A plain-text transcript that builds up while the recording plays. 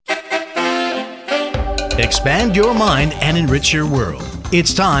Expand your mind and enrich your world.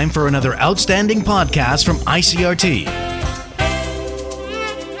 It's time for another outstanding podcast from ICRT.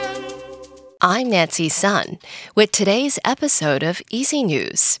 I'm Nancy Sun with today's episode of Easy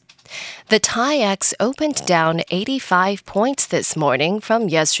News. The TAIEX opened down 85 points this morning from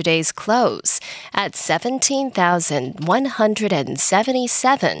yesterday's close at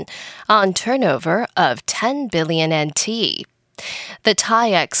 17,177 on turnover of 10 billion NT. The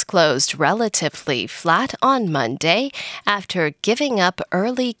TAIEX closed relatively flat on Monday after giving up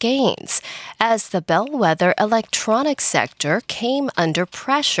early gains as the bellwether electronics sector came under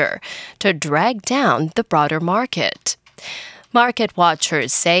pressure to drag down the broader market. Market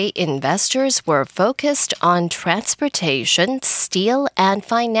watchers say investors were focused on transportation, steel, and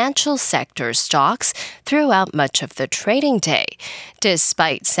financial sector stocks throughout much of the trading day,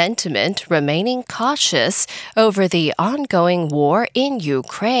 despite sentiment remaining cautious over the ongoing war in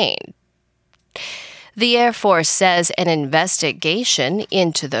Ukraine. The Air Force says an investigation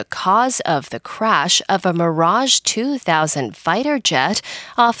into the cause of the crash of a Mirage 2000 fighter jet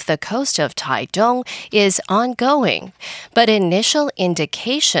off the coast of Taitung is ongoing, but initial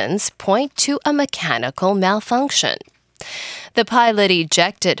indications point to a mechanical malfunction. The pilot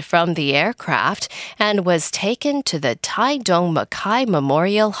ejected from the aircraft and was taken to the Taitung Mackay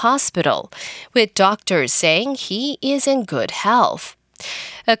Memorial Hospital, with doctors saying he is in good health.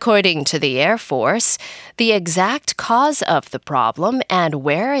 According to the Air Force, the exact cause of the problem and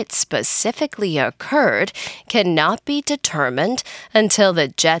where it specifically occurred cannot be determined until the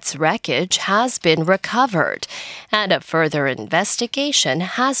jet's wreckage has been recovered and a further investigation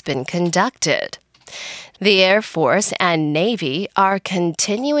has been conducted. The Air Force and Navy are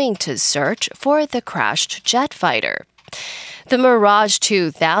continuing to search for the crashed jet fighter. The Mirage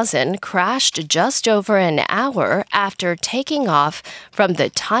 2000 crashed just over an hour after taking off from the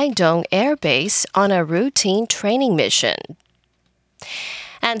Taitung Air Base on a routine training mission.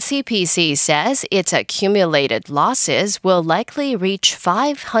 And CPC says its accumulated losses will likely reach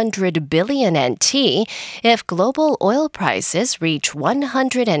 500 billion NT if global oil prices reach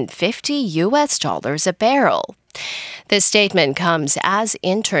 $150 a barrel. The statement comes as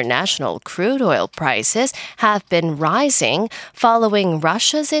international crude oil prices have been rising following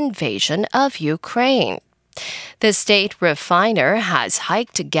Russia's invasion of Ukraine. The state refiner has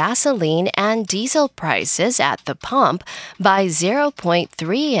hiked gasoline and diesel prices at the pump by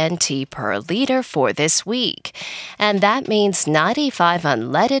 0.3 NT per liter for this week, and that means 95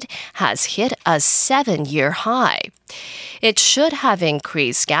 unleaded has hit a 7-year high. It should have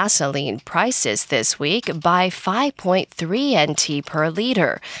increased gasoline prices this week by 5.3 NT per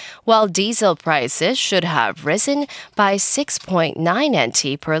liter, while diesel prices should have risen by 6.9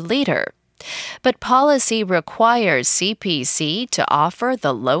 NT per liter. But policy requires CPC to offer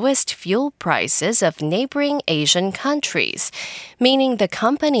the lowest fuel prices of neighboring Asian countries, meaning the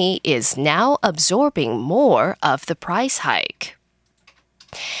company is now absorbing more of the price hike.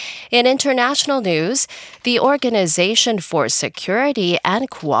 In international news, the Organization for Security and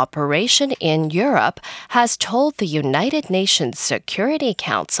Cooperation in Europe has told the United Nations Security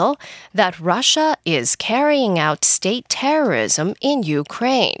Council that Russia is carrying out state terrorism in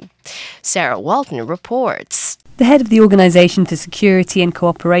Ukraine. Sarah Walton reports. The head of the Organisation for Security and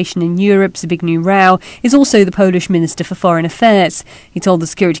Cooperation in Europe, Zbigniew Rau, is also the Polish Minister for Foreign Affairs. He told the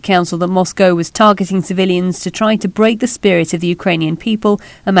Security Council that Moscow was targeting civilians to try to break the spirit of the Ukrainian people,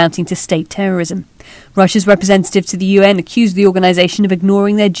 amounting to state terrorism. Russia's representative to the UN accused the organisation of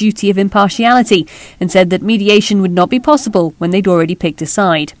ignoring their duty of impartiality and said that mediation would not be possible when they'd already picked a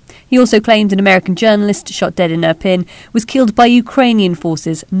side. He also claimed an American journalist shot dead in Irpin was killed by Ukrainian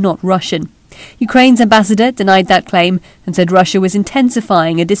forces, not Russian. Ukraine's ambassador denied that claim and said Russia was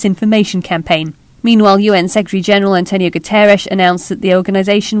intensifying a disinformation campaign. Meanwhile, UN Secretary-General Antonio Guterres announced that the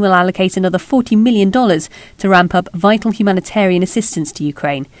organisation will allocate another $40 million to ramp up vital humanitarian assistance to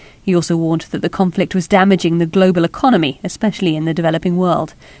Ukraine. He also warned that the conflict was damaging the global economy, especially in the developing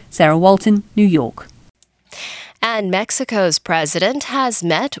world. Sarah Walton, New York. And Mexico's president has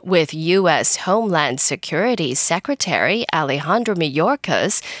met with U.S. Homeland Security Secretary Alejandro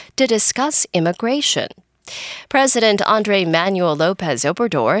Mayorkas to discuss immigration. President Andrés Manuel López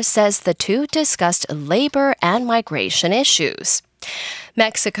Obrador says the two discussed labor and migration issues.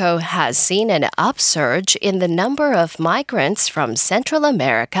 Mexico has seen an upsurge in the number of migrants from Central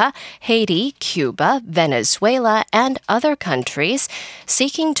America, Haiti, Cuba, Venezuela, and other countries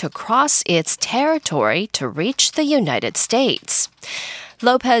seeking to cross its territory to reach the United States.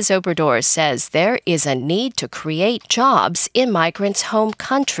 Lopez Obrador says there is a need to create jobs in migrants' home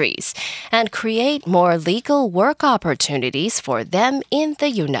countries and create more legal work opportunities for them in the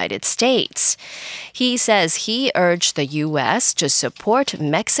United States. He says he urged the U.S. to support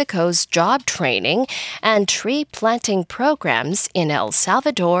Mexico's job training and tree planting programs in El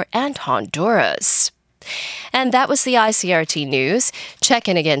Salvador and Honduras. And that was the ICRT News. Check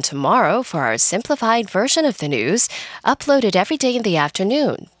in again tomorrow for our simplified version of the news, uploaded every day in the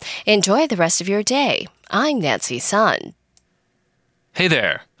afternoon. Enjoy the rest of your day. I'm Nancy Sun. Hey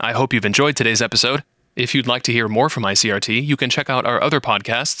there. I hope you've enjoyed today's episode. If you'd like to hear more from ICRT, you can check out our other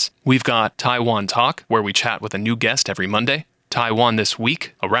podcasts. We've got Taiwan Talk, where we chat with a new guest every Monday, Taiwan This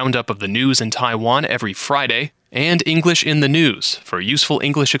Week, a roundup of the news in Taiwan every Friday, and English in the News, for useful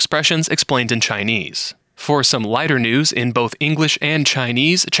English expressions explained in Chinese. For some lighter news in both English and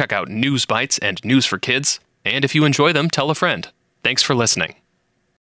Chinese, check out News Bites and News for Kids. And if you enjoy them, tell a friend. Thanks for listening.